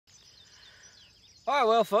All right,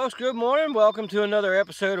 well, folks, good morning. Welcome to another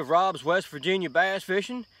episode of Rob's West Virginia Bass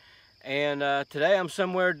Fishing. And today I'm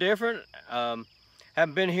somewhere different.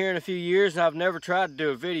 Haven't been here in a few years, and I've never tried to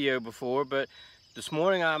do a video before. But this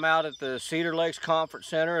morning I'm out at the Cedar Lakes Conference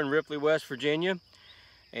Center in Ripley, West Virginia.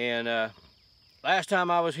 And last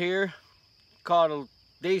time I was here, caught a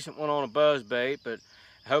decent one on a buzz bait, but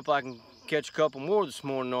I hope I can catch a couple more this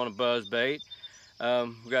morning on a buzz bait.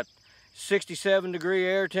 We got 67-degree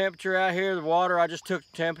air temperature out here. The water, I just took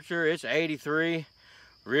the temperature, it's 83,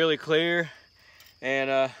 really clear.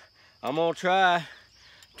 And I'm gonna try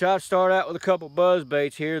to start out with a couple buzz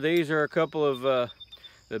baits here. These are a couple of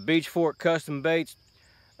the Beach Fork custom baits,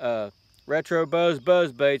 retro buzz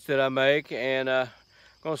baits that I make, and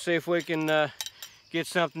gonna see if we can get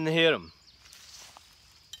something to hit them.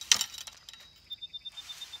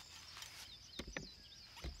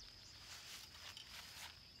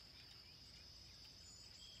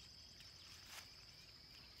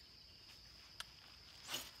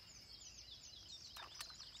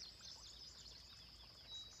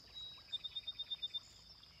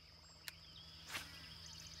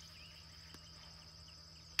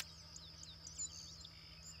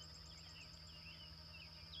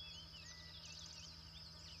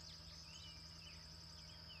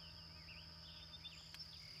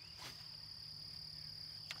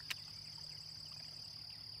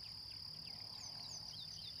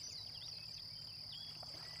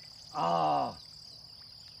 Oh.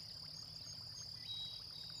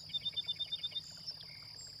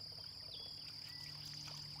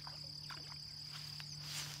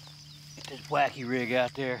 Get this Wacky Rig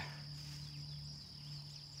out there.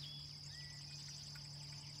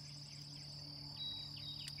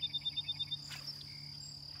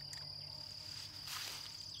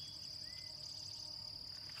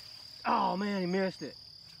 Oh man, he missed it.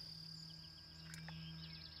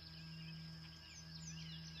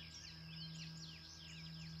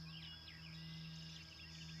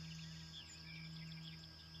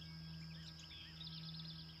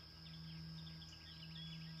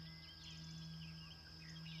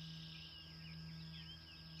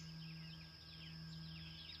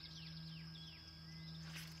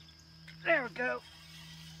 There we go.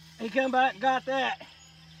 He come back and got that.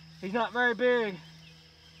 He's not very big,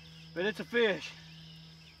 but it's a fish.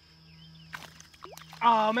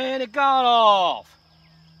 Oh man, it got off.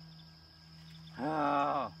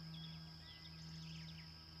 Oh.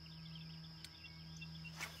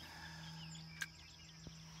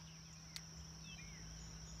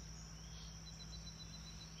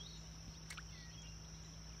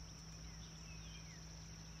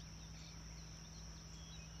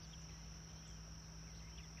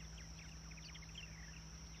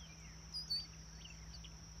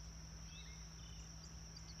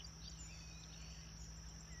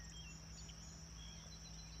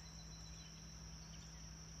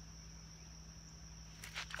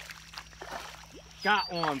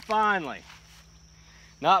 Got one, finally.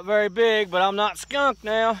 Not very big, but I'm not skunked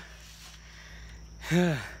now.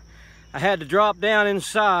 I had to drop down in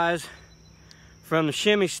size from the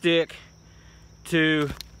shimmy stick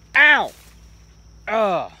to, ow!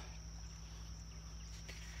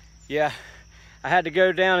 Yeah, I had to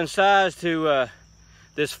go down in size to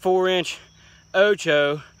this 4-inch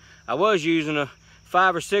Ocho. I was using a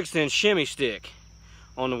 5 or 6-inch shimmy stick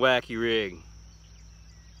on the Wacky Rig.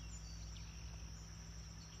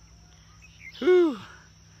 Whew.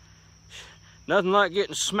 Nothing like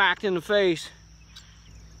getting smacked in the face.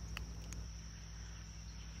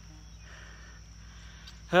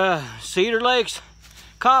 Cedar Lakes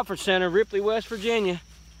Conference Center, Ripley, West Virginia.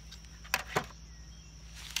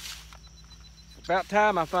 About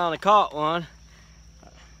time I finally caught one.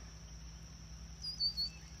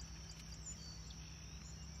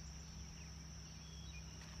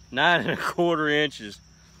 Nine and a quarter inches.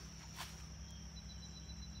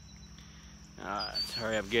 Let's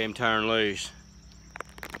hurry up and get him turned loose.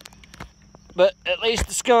 But at least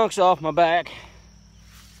the skunk's off my back.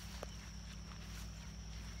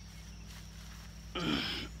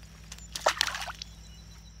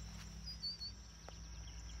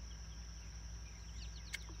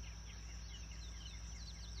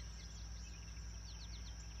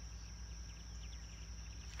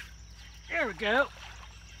 There we go.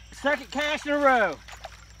 Second cast in a row.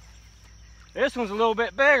 This one's a little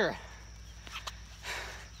bit bigger.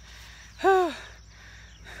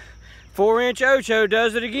 4-inch Ocho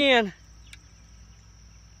does it again.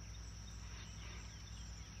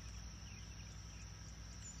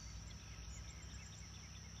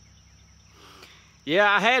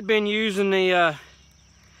 Yeah, I had been using the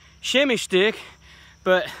shimmy stick,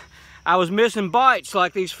 but I was missing bites.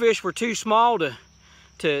 Like these fish were too small to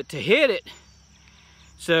to hit it.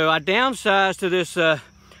 So I downsized to this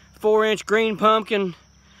 4-inch green pumpkin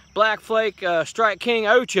black flake Strike King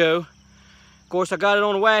Ocho. Of course, I got it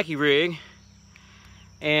on a Wacky Rig,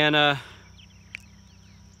 and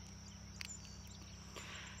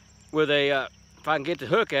with a if I can get the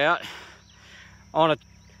hook out, on a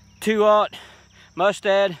 2/0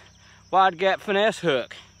 Mustad wide gap finesse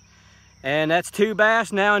hook, and that's 2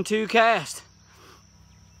 bass now in 2 casts.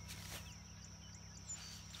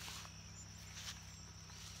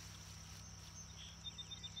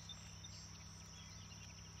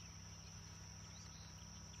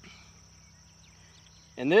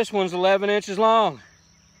 And this one's 11 inches long.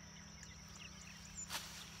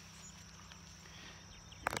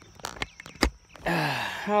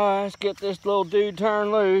 Alright, let's get this little dude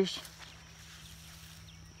turned loose.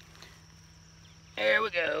 There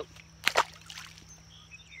we go.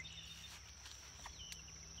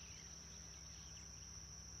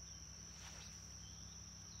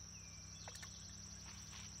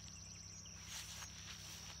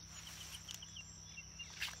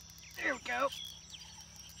 There we go.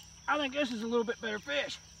 I think this is a little bit better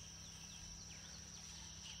fish.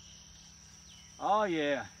 Oh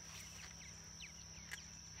yeah.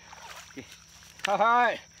 All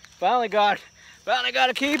right, finally got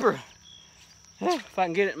a keeper. If I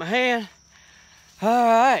can get it in my hand. All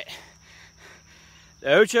right,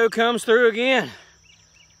 the Ocho comes through again.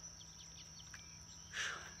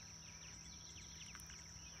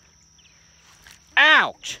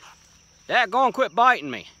 Ouch! That gone quit biting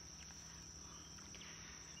me.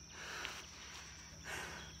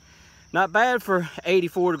 Not bad for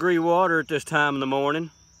 84-degree water at this time in the morning.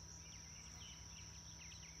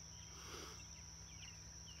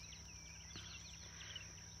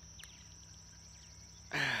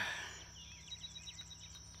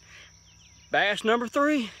 Bass number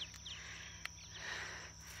 3.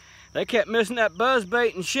 They kept missing that buzz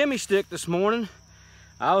bait and shimmy stick this morning.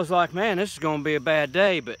 I was like, man, this is gonna be a bad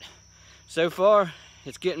day, but so far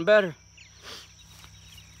it's getting better.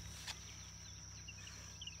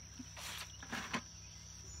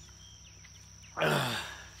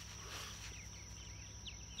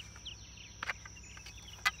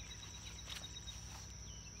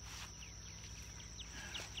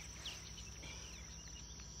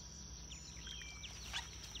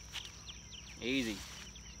 Easy.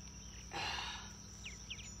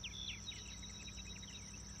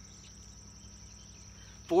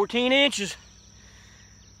 "14 inches.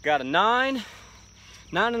 Got a 9,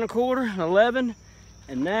 9 1/4, an 11,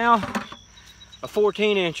 and now a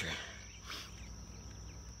 14 incher.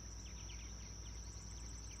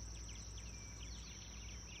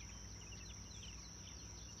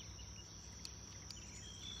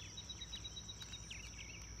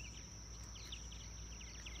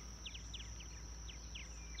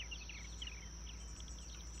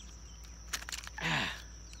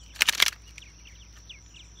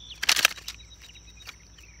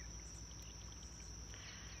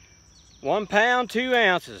 One pound, 2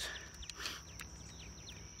 ounces.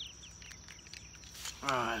 All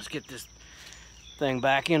right, let's get this thing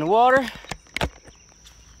back in the water.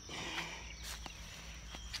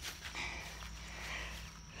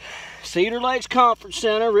 Cedar Lakes Conference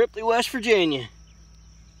Center, Ripley, West Virginia.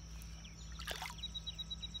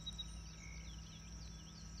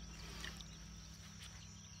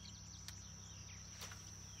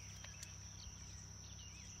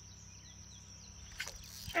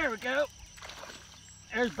 There we go.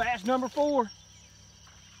 There's bass number 4.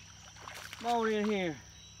 Come on in here.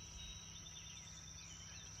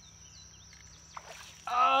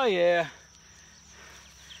 Oh yeah.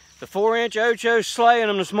 The 4-inch Ocho's slaying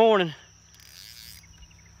them this morning.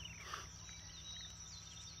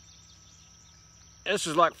 This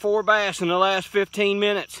is like 4 bass in the last 15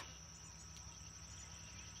 minutes.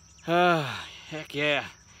 Heck yeah.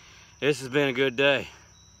 This has been a good day.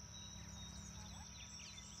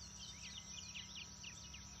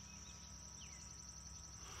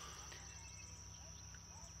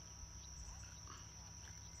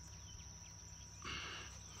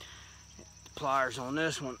 Pliers on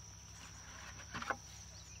this one.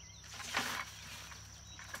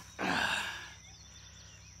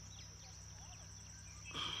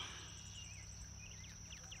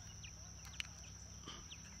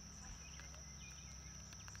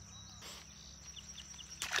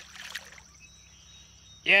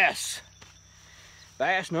 Yes,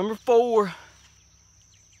 bass number 4.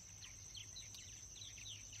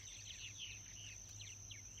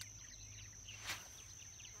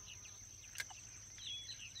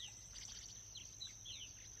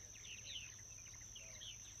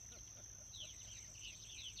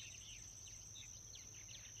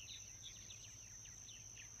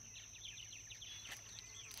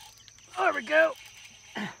 There we go.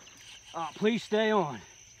 Oh, please stay on.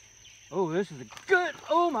 Oh, this is a good,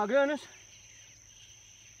 oh my goodness.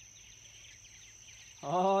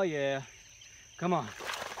 Oh yeah, come on.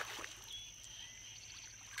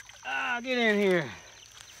 Ah, get in here.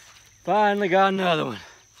 Finally got another one.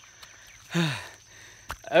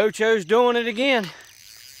 Ocho's doing it again.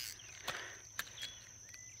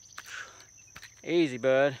 Easy,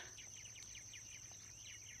 bud.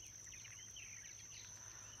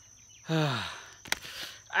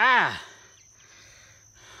 Ah.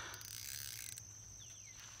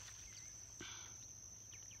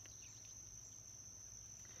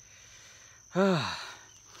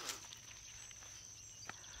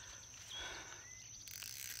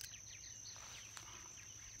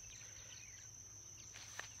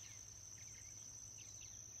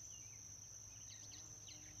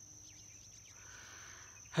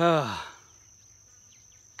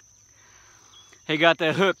 He got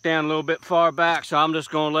that hook down a little bit far back, so I'm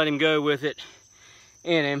just gonna let him go with it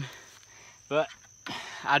in him. But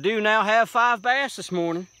I do now have 5 bass this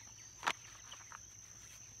morning.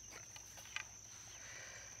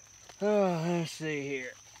 Oh, let's see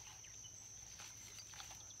here.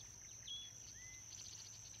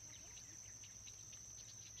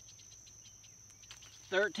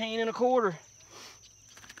 $13.25.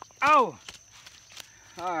 Oh,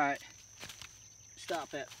 all right. Stop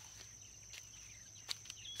that.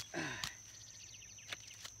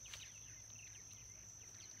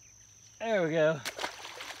 There we go.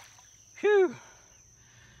 Phew.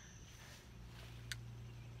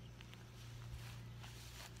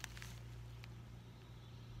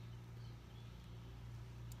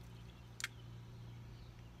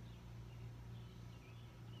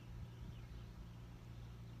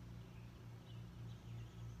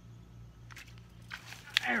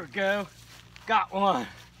 There we go. Got one.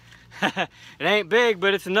 It ain't big,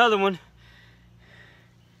 but it's another one.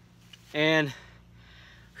 And,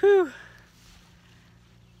 whew.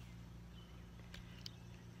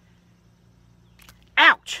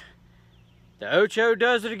 Ouch! The Ocho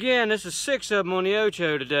does it again. This is 6 of them on the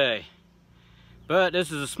Ocho today. But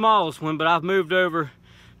this is the smallest one, but I've moved over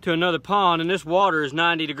to another pond and this water is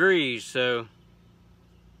 90 degrees, so.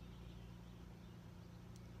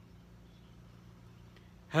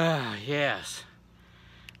 Ah, yes.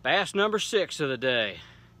 Bass number 6 of the day.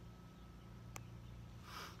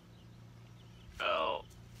 Oh.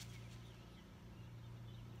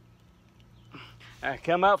 I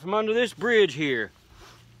come out from under this bridge here.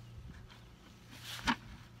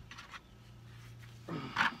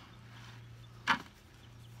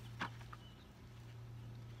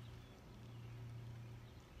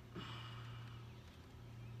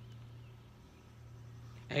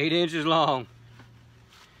 Eight inches long.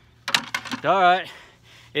 All right,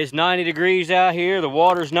 it's 90 degrees out here. The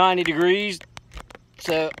water's 90 degrees.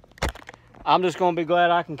 So I'm just gonna be glad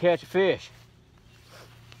I can catch a fish.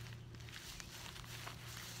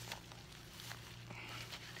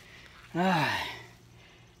 All right,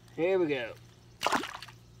 here we go.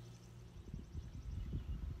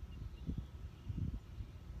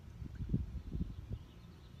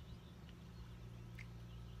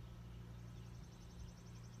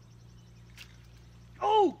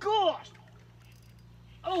 Oh gosh!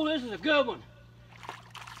 Oh, this is a good one.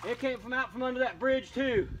 It came from out from under that bridge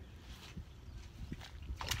too.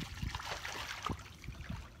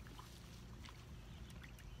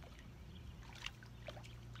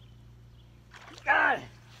 God,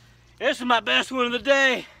 this is my best one of the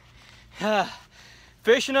day.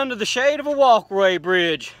 Fishing under the shade of a walkway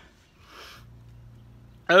bridge.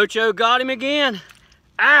 Ocho got him again.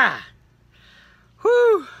 Ah!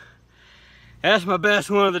 Whew! That's my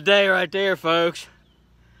best one of the day right there, folks.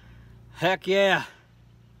 Heck yeah.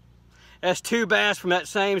 That's 2 bass from that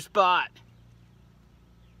same spot.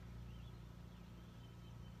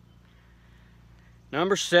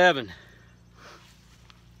 Number 7.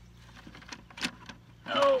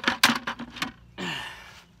 Oh.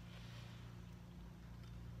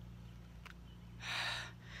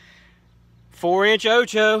 4-inch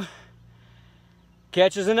Ocho.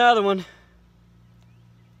 Catches another one.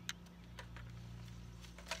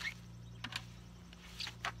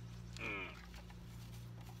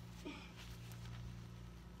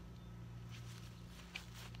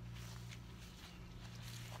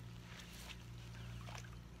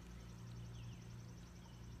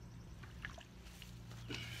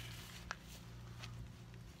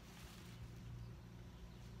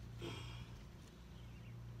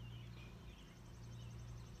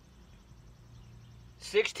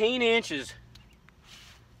 $16 inches.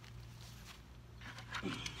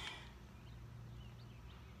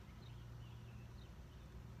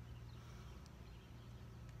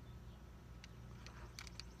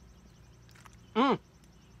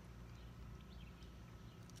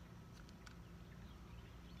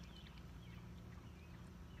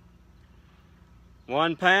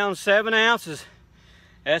 1 pound, 7 ounces.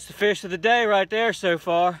 That's the fish of the day right there so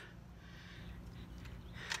far.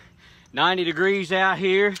 90 degrees out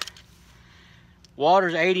here.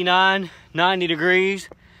 Water's 89, 90 degrees.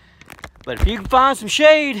 But if you can find some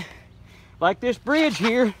shade, like this bridge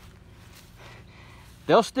here,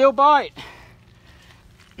 they'll still bite.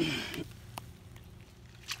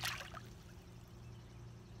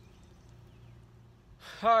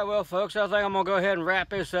 Alright, well folks, I think I'm gonna go ahead and wrap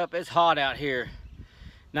this up. It's hot out here.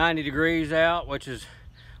 90 degrees out, which is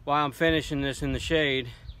why I'm finishing this in the shade.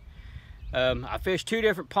 I fished 2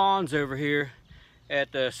 different ponds over here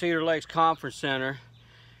at the Cedar Lakes Conference Center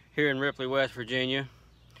here in Ripley, West Virginia.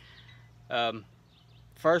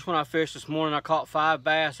 First one I fished this morning, I caught 5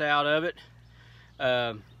 bass out of it.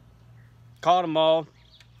 Caught them all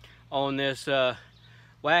on this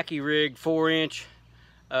Wacky Rig 4-inch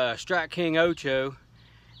Strike King Ocho.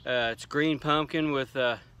 It's green pumpkin with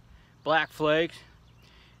black flakes,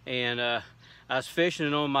 and I was fishing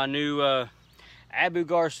it on my new Abu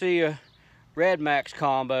Garcia Red Max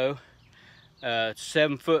combo. It's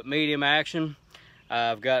 7-foot medium action.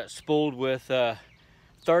 I've got it spooled with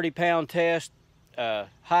 30-pound test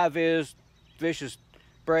high-vis vicious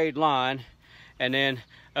braid line, and then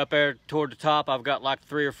up there toward the top I've got like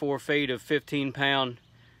 3 or 4 feet of 15-pound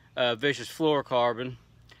vicious fluorocarbon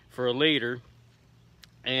for a leader.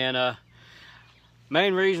 And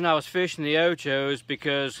main reason I was fishing the Ocho is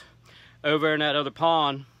because over in that other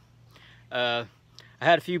pond I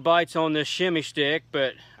had a few bites on this shimmy stick,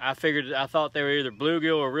 but I thought they were either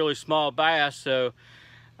bluegill or really small bass, so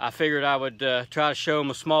I figured I would try to show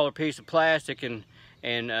them a smaller piece of plastic and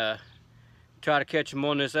try to catch them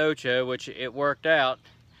on this Ocho, which it worked out,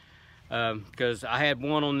 because I had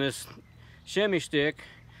one on this shimmy stick.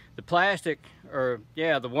 The plastic,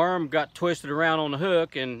 the worm got twisted around on the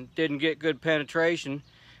hook and didn't get good penetration,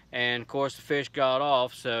 and of course the fish got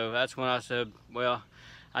off. So that's when I said, well,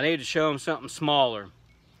 I need to show them something smaller.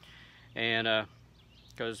 And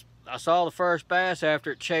because I saw the first bass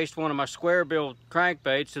after it chased one of my square bill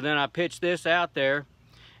crankbaits, so then I pitched this out there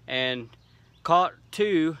and caught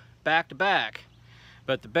 2 back to back.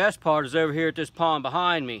 But the best part is over here at this pond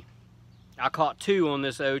behind me. I caught 2 on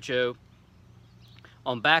this Ocho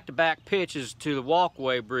on back-to-back pitches to the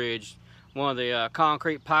walkway bridge, one of the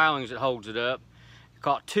concrete pilings that holds it up.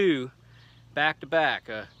 Caught 2 back-to-back,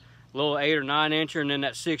 a little 8 or 9 incher, and then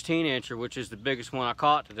that 16 incher, which is the biggest one I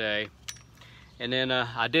caught today. And then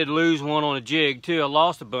I did lose one on a jig too. I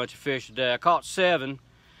lost a bunch of fish today. I caught 7,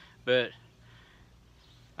 but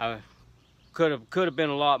I could have been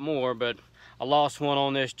a lot more, but I lost one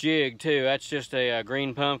on this jig too. That's just a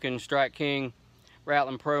green pumpkin Strike King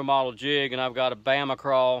Rattling Pro model jig, and I've got a Bama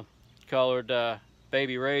crawl colored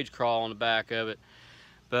baby rage crawl on the back of it.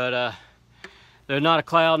 But there's not a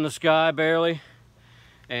cloud in the sky, barely,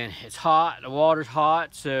 and it's hot. The water's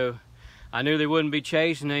hot, so I knew they wouldn't be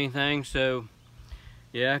chasing anything. So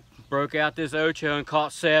yeah, broke out this Ocho and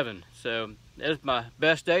caught 7. So that's my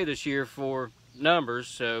best day this year for numbers.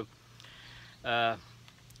 So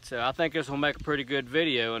so I think this will make a pretty good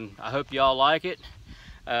video, and I hope y'all like it.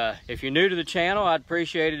 If you're new to the channel, I'd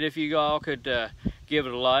appreciate it if you all could give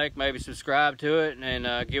it a like, maybe subscribe to it,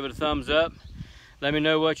 and give it a thumbs up. Let me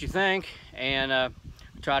know what you think, and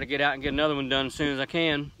try to get out and get another one done as soon as I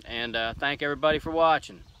can. And thank everybody for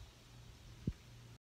watching.